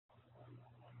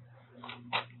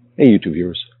Hey YouTube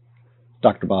viewers,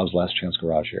 Dr. Bob's Last Chance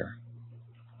Garage here.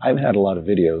 I haven't had a lot of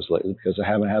videos lately because I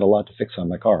haven't had a lot to fix on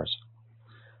my cars.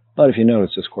 But if you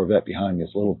notice, this Corvette behind me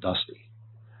is a little dusty.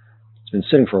 It's been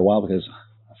sitting for a while because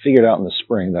I figured out in the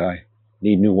spring that I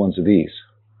need new ones of these.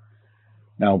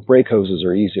 Now, brake hoses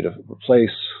are easy to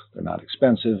replace, they're not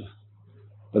expensive,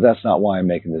 but that's not why I'm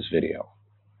making this video.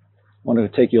 I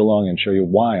wanted to take you along and show you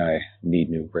why I need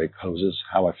new brake hoses,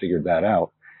 how I figured that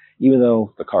out, even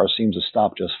though the car seems to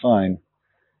stop just fine,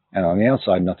 and on the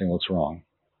outside nothing looks wrong.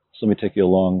 So let me take you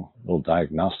along a little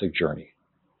diagnostic journey.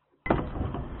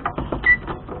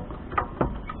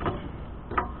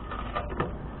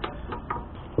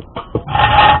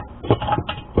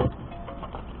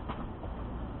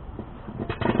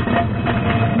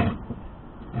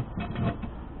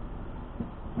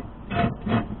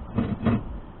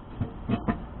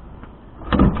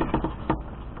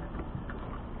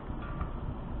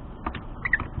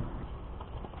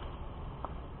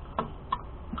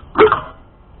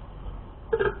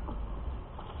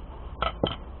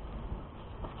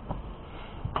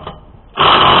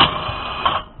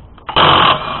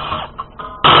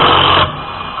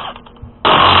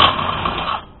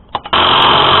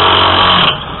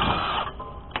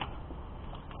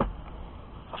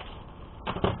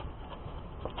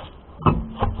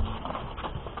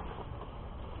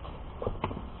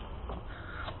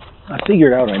 I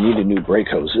figured out I needed new brake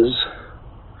hoses,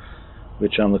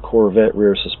 which on the Corvette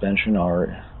rear suspension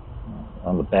are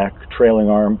on the back trailing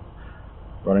arm,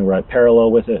 running right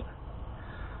parallel with it.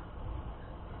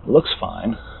 It looks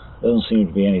fine. Doesn't seem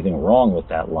to be anything wrong with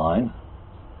that line,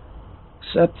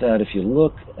 except that if you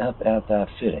look up at that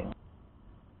fitting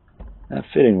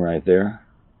right there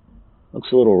looks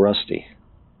a little rusty.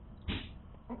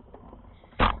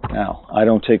 Now, I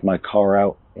don't take my car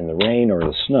out in the rain or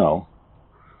the snow,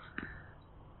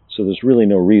 so there's really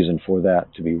no reason for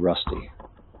that to be rusty.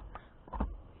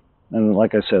 And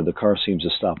like I said, the car seems to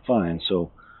stop fine, so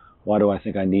why do I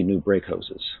think I need new brake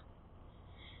hoses?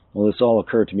 Well, this all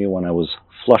occurred to me when I was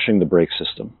flushing the brake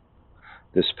system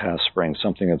this past spring,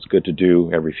 something that's good to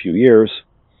do every few years.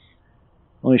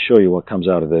 Let me show you what comes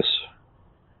out of this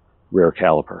rear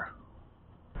caliper.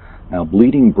 Now,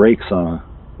 bleeding brakes on an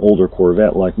older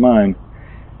Corvette like mine,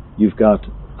 you've got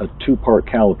a two-part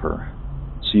caliper.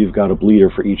 So you've got a bleeder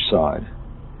for each side.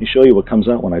 Let me show you what comes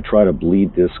out when I try to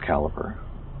bleed this caliper.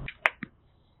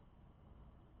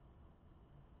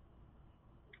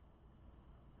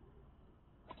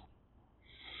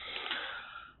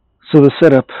 So the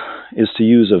setup is to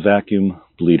use a vacuum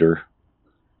bleeder.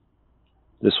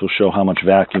 This will show how much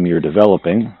vacuum you're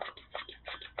developing.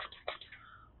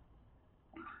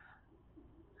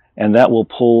 And that will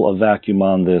pull a vacuum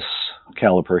on this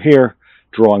caliper here,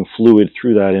 drawing fluid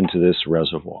through that into this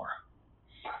reservoir.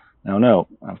 Now note,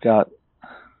 I've got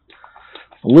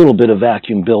a little bit of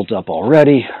vacuum built up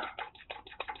already.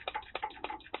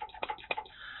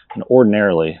 And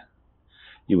ordinarily,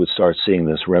 you would start seeing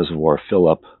this reservoir fill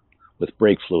up with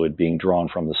brake fluid being drawn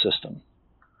from the system.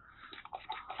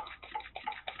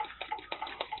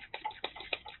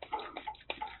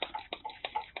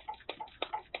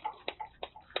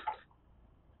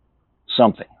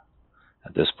 Something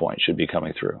at this point should be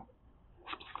coming through.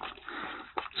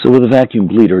 So with a vacuum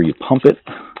bleeder, you pump it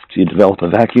till you develop a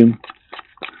vacuum,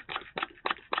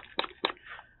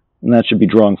 and that should be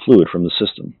drawing fluid from the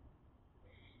system.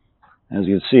 As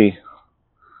you can see,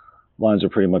 lines are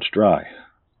pretty much dry.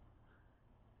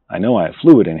 I know I have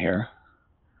fluid in here,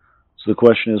 so the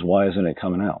question is, why isn't it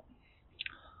coming out?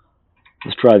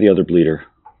 Let's try the other bleeder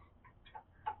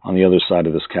on the other side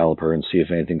of this caliper and see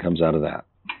if anything comes out of that.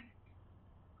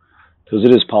 Because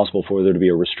it is possible for there to be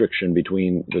a restriction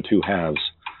between the two halves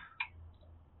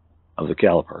of the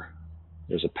caliper.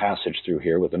 There's a passage through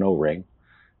here with an O-ring.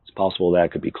 It's possible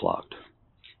that could be clogged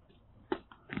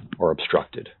or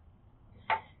obstructed.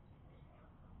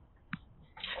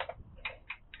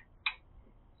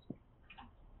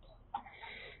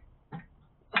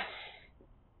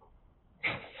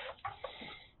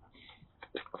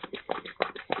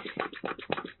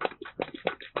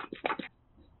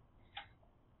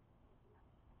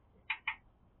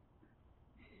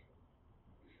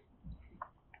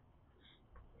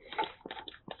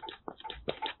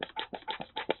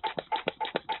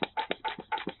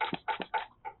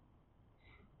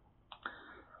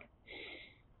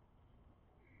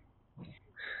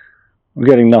 I'm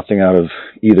getting nothing out of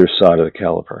either side of the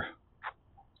caliper.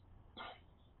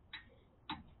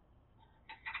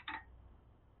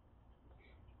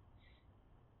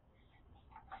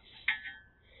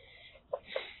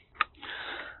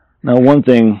 Now, one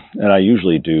thing that I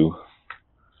usually do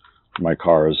for my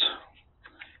cars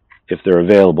if they're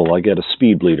available, I get a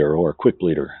speed bleeder or a quick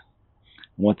bleeder.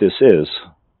 What this is,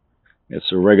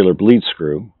 it's a regular bleed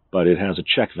screw, but it has a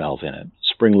check valve in it,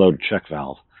 spring-loaded check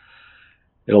valve.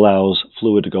 It allows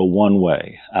fluid to go one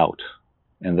way, out,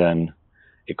 and then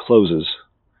it closes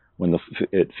when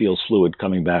it feels fluid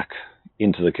coming back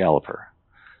into the caliper.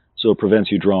 So it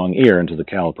prevents you drawing air into the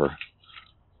caliper.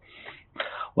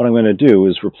 What I'm going to do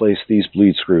is replace these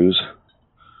bleed screws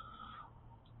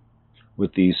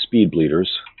with these speed bleeders,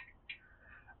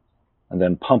 and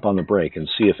then pump on the brake and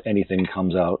see if anything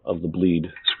comes out of the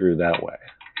bleed screw that way.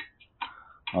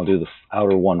 I'll do the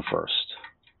outer one first.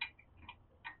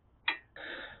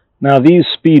 Now these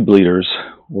speed bleeders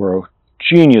were a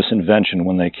genius invention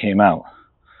when they came out.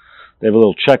 They have a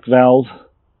little check valve,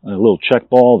 a little check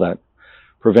ball that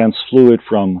prevents fluid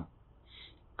from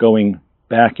going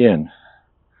back in.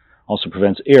 Also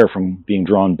prevents air from being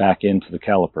drawn back into the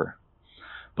caliper,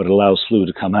 but it allows fluid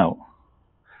to come out.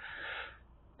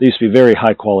 They used to be very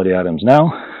high quality items.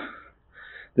 Now,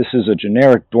 this is a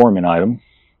generic Dorman item.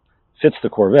 Fits the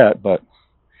Corvette, but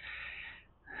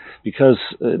because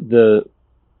the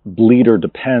bleeder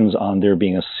depends on there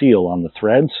being a seal on the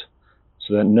threads,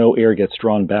 so that no air gets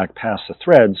drawn back past the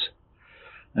threads,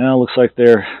 now it looks like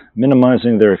they're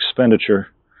minimizing their expenditure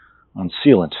on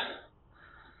sealant.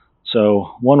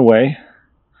 So one way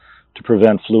to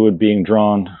prevent fluid being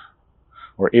drawn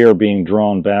or air being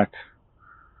drawn back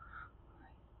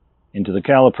into the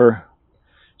caliper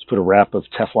is put a wrap of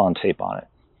Teflon tape on it.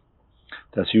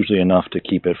 That's usually enough to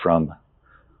keep it from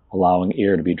allowing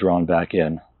air to be drawn back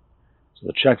in. So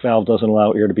the check valve doesn't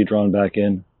allow air to be drawn back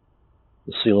in.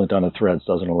 The sealant on the threads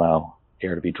doesn't allow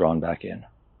air to be drawn back in.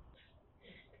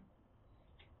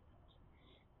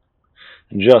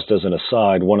 And just as an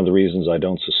aside, one of the reasons I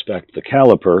don't suspect the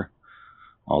caliper,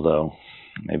 although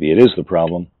maybe it is the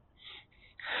problem,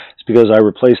 is because I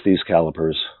replaced these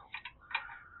calipers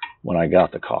when I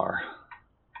got the car.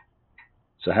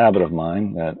 It's a habit of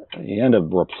mine that you end up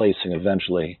replacing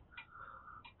eventually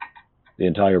the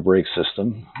entire brake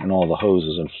system and all the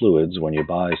hoses and fluids when you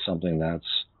buy something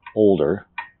that's older.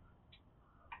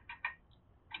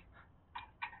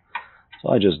 So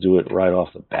I just do it right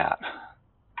off the bat.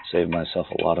 Save myself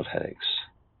a lot of headaches.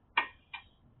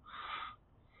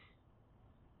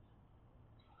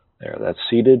 There, that's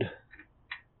seated.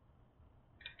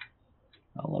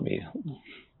 Now let me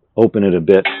open it a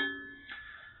bit.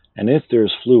 And if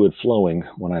there's fluid flowing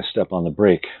when I step on the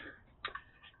brake,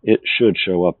 it should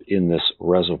show up in this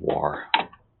reservoir.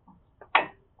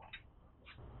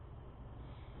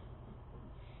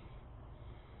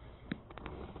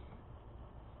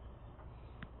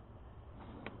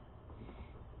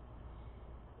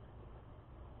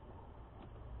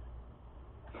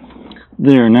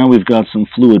 There, now we've got some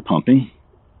fluid pumping.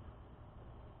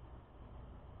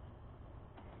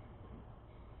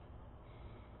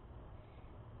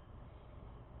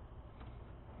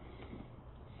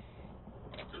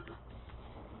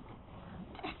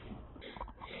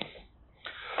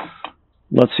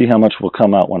 Let's see how much will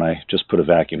come out when I just put a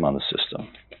vacuum on the system.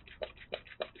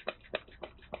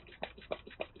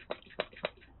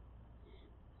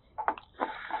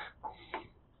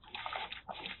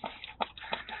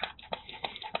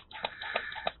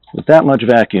 With that much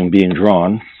vacuum being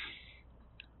drawn,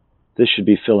 this should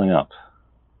be filling up.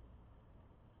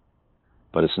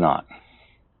 But it's not.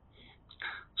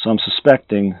 So I'm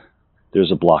suspecting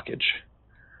there's a blockage.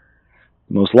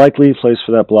 The most likely place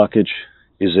for that blockage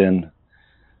is in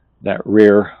that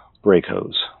rear brake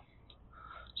hose.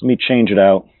 So let me change it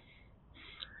out.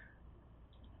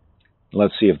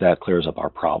 Let's see if that clears up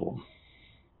our problem.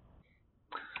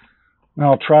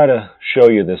 Now I'll try to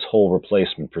show you this whole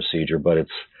replacement procedure, but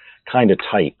it's kind of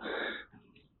tight.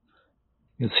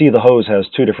 You can see the hose has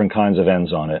two different kinds of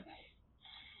ends on it.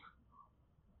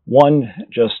 One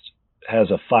just has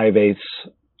a 5/8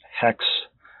 hex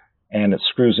and it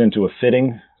screws into a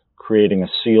fitting, creating a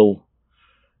seal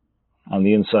on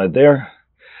the inside there,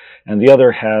 and the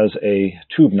other has a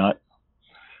tube nut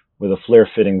with a flare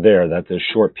fitting there that this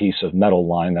short piece of metal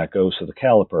line that goes to the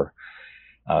caliper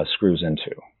screws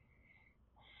into.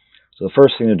 So the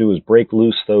first thing to do is break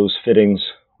loose those fittings,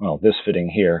 well, this fitting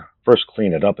here. First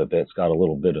clean it up a bit, it's got a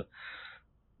little bit of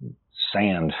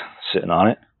sand sitting on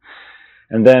it,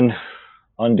 and then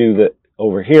undo the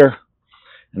over here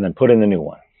and then put in the new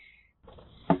one.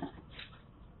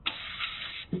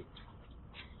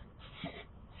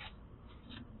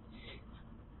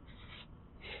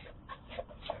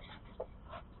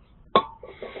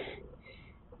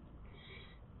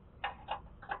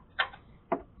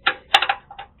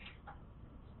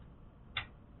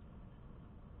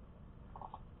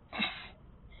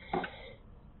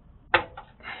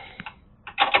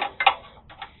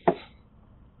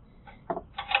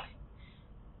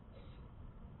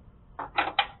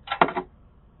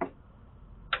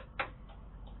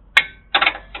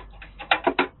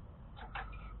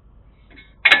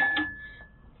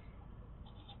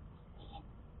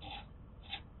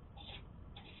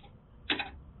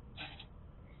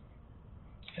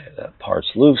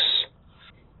 parts loose.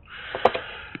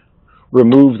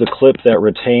 Remove the clip that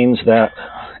retains that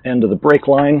end of the brake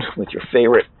line with your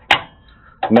favorite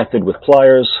method with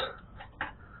pliers.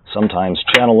 Sometimes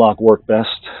channel lock work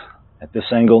best at this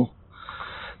angle.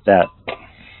 That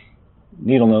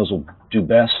needle nose will do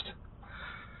best.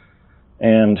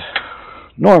 And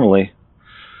normally,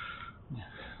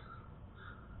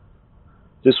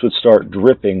 this would start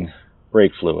dripping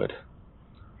brake fluid.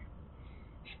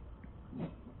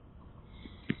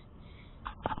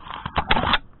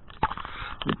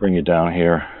 Let me bring you down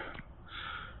here.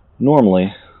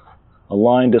 Normally, a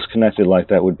line disconnected like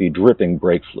that would be dripping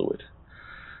brake fluid.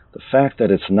 The fact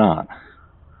that it's not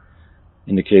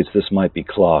indicates this might be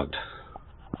clogged.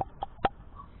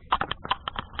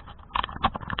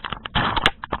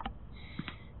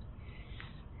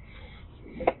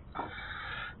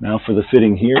 Now for the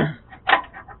fitting here.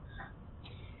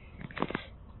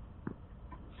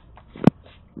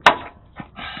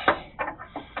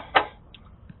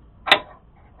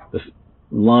 The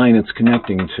line it's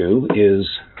connecting to is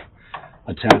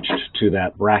attached to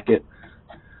that bracket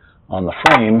on the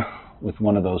frame with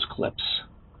one of those clips.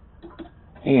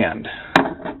 And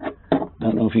I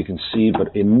don't know if you can see,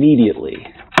 but immediately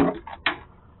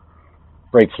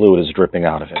brake fluid is dripping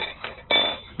out of it.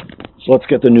 So let's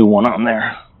get the new one on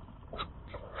there.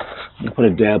 I'm going to put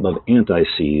a dab of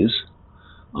anti-seize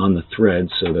on the threads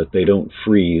so that they don't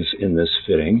freeze in this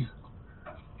fitting.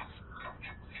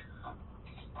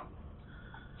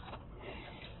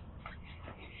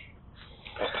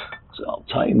 So I'll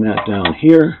tighten that down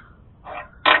here.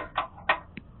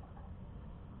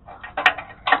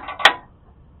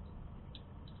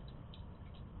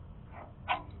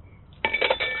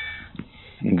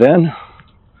 And then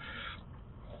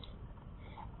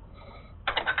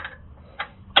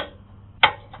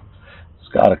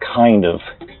got a kind of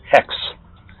hex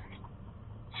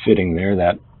fitting there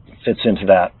that fits into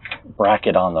that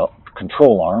bracket on the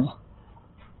control arm,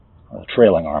 or the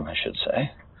trailing arm I should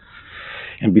say.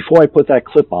 And before I put that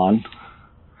clip on,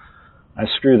 I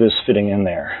screw this fitting in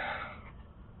there.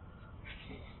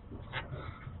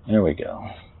 There we go.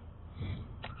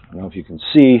 I don't know if you can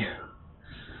see,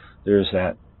 there's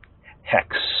that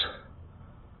hex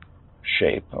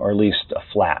shape, or at least a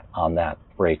flat on that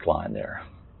brake line there.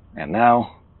 And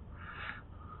now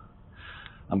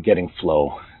I'm getting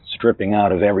flow. It's dripping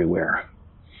out of everywhere.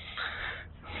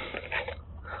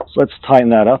 So let's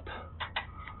tighten that up.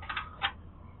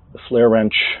 The flare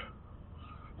wrench.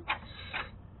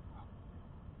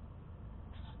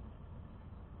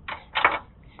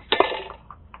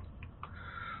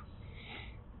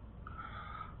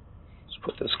 Let's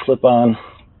put this clip on.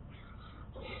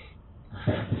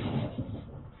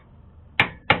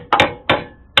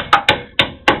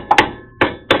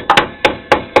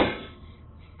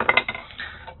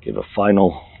 Give a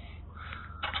final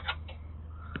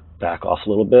back off a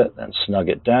little bit, then snug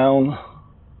it down.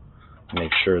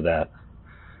 Make sure that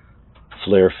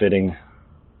flare fitting,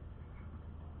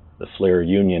 the flare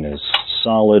union is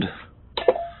solid.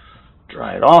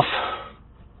 Dry it off.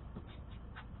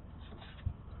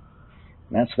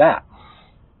 And that's that.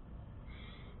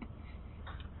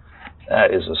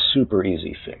 That is a super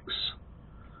easy fix.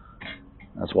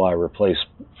 That's why I replace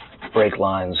brake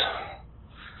lines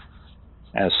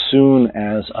as soon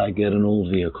as I get an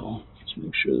old vehicle. Let's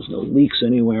make sure there's no leaks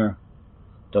anywhere.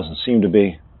 Doesn't seem to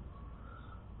be.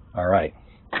 All right.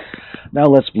 Now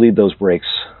let's bleed those brakes,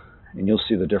 and you'll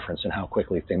see the difference in how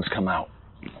quickly things come out.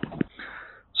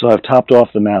 So I've topped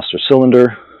off the master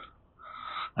cylinder.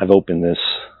 I've opened this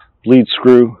bleed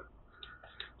screw.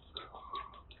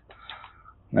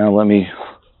 Now let me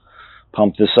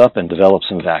pump this up and develop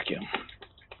some vacuum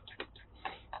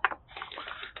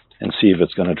and see if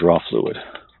it's going to draw fluid.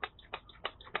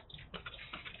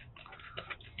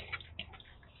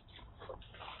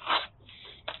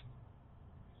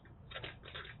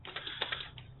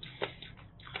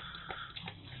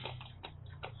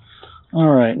 All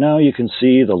right, now you can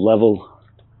see the level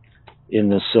in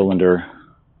this cylinder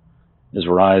is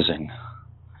rising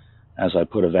as I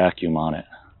put a vacuum on it.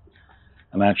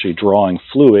 I'm actually drawing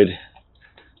fluid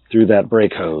through that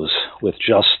brake hose with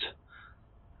just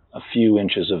a few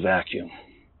inches of vacuum.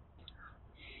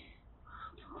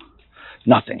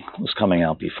 Nothing was coming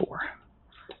out before.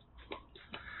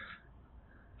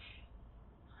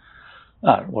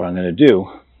 What I'm going to do,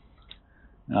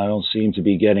 I don't seem to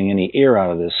be getting any air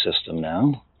out of this system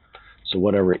now. So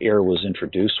whatever air was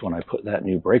introduced when I put that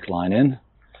new brake line in,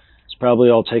 it's probably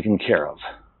all taken care of.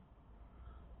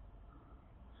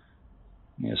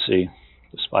 You see,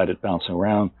 despite it bouncing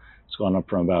around, it's gone up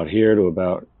from about here to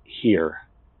about here,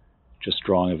 just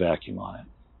drawing a vacuum on it.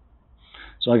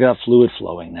 So I got fluid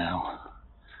flowing now.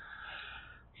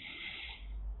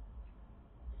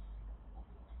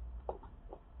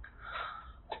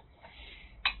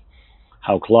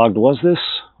 How clogged was this?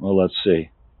 Well, let's see.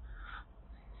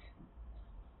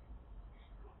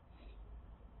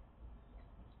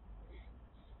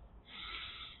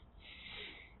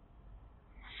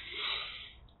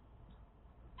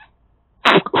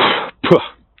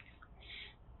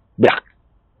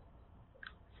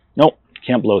 Nope,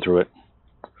 can't blow through it.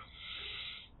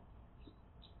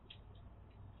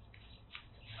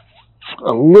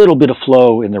 A little bit of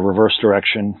flow in the reverse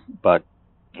direction, but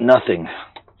nothing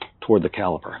toward the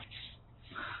caliper.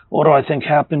 What do I think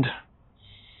happened?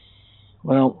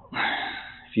 Well,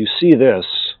 if you see this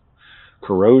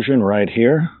corrosion right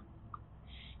here,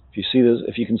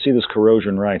 if you can see this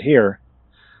corrosion right here,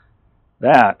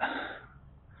 that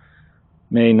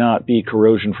may not be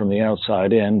corrosion from the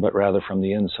outside in, but rather from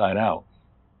the inside out.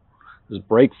 This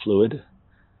brake fluid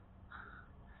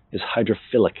is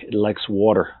hydrophilic. It likes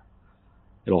water.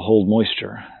 It'll hold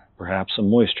moisture. Perhaps some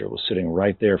moisture was sitting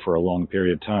right there for a long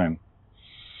period of time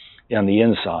on the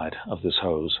inside of this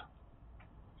hose.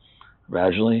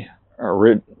 Gradually,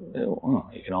 you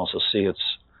can also see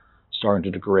it's starting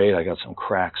to degrade. I got some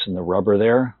cracks in the rubber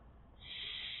there.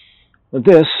 But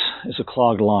this is a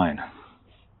clogged line.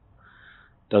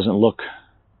 Doesn't look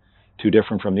too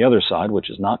different from the other side, which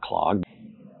is not clogged.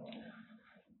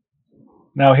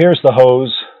 Now here's the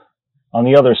hose on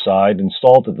the other side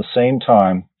installed at the same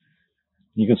time.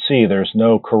 You can see there's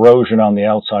no corrosion on the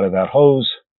outside of that hose,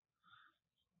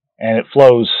 and it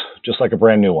flows just like a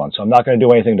brand new one. So I'm not going to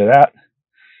do anything to that.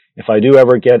 If I do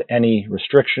ever get any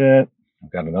restriction in it,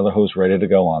 I've got another hose ready to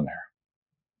go on there.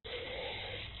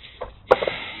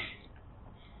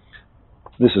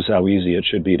 This is how easy it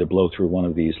should be to blow through one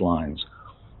of these lines.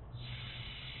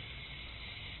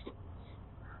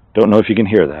 Don't know if you can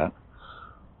hear that.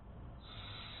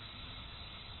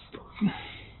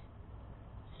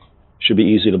 Should be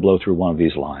easy to blow through one of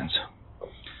these lines.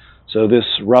 So this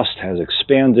rust has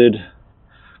expanded,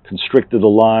 constricted the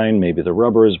line. Maybe the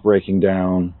rubber is breaking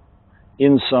down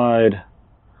inside,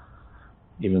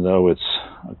 even though it's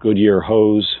a Goodyear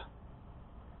hose.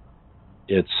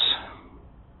 It's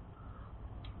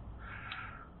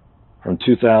from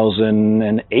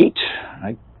 2008.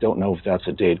 I don't know if that's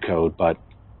a date code, but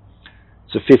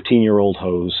it's a 15-year-old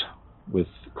hose with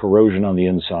corrosion on the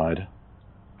inside.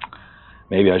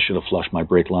 Maybe I should have flushed my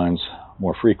brake lines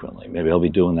more frequently. Maybe I'll be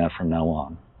doing that from now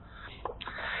on.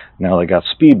 Now I got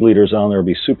speed bleeders on there, it'll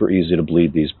be super easy to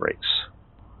bleed these brakes.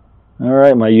 All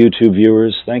right, my YouTube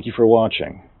viewers, thank you for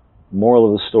watching. Moral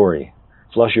of the story,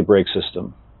 flush your brake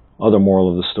system. Other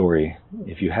moral of the story,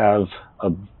 if you have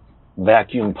a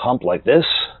vacuum pump like this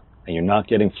and you're not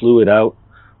getting fluid out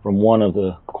from one of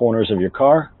the corners of your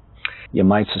car, you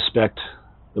might suspect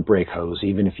the brake hose.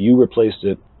 Even if you replaced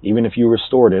it, even if you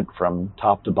restored it from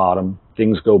top to bottom,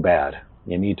 things go bad.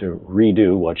 You need to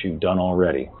redo what you've done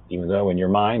already, even though in your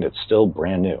mind it's still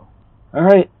brand new. All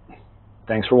right,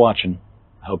 thanks for watching.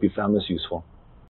 I hope you found this useful.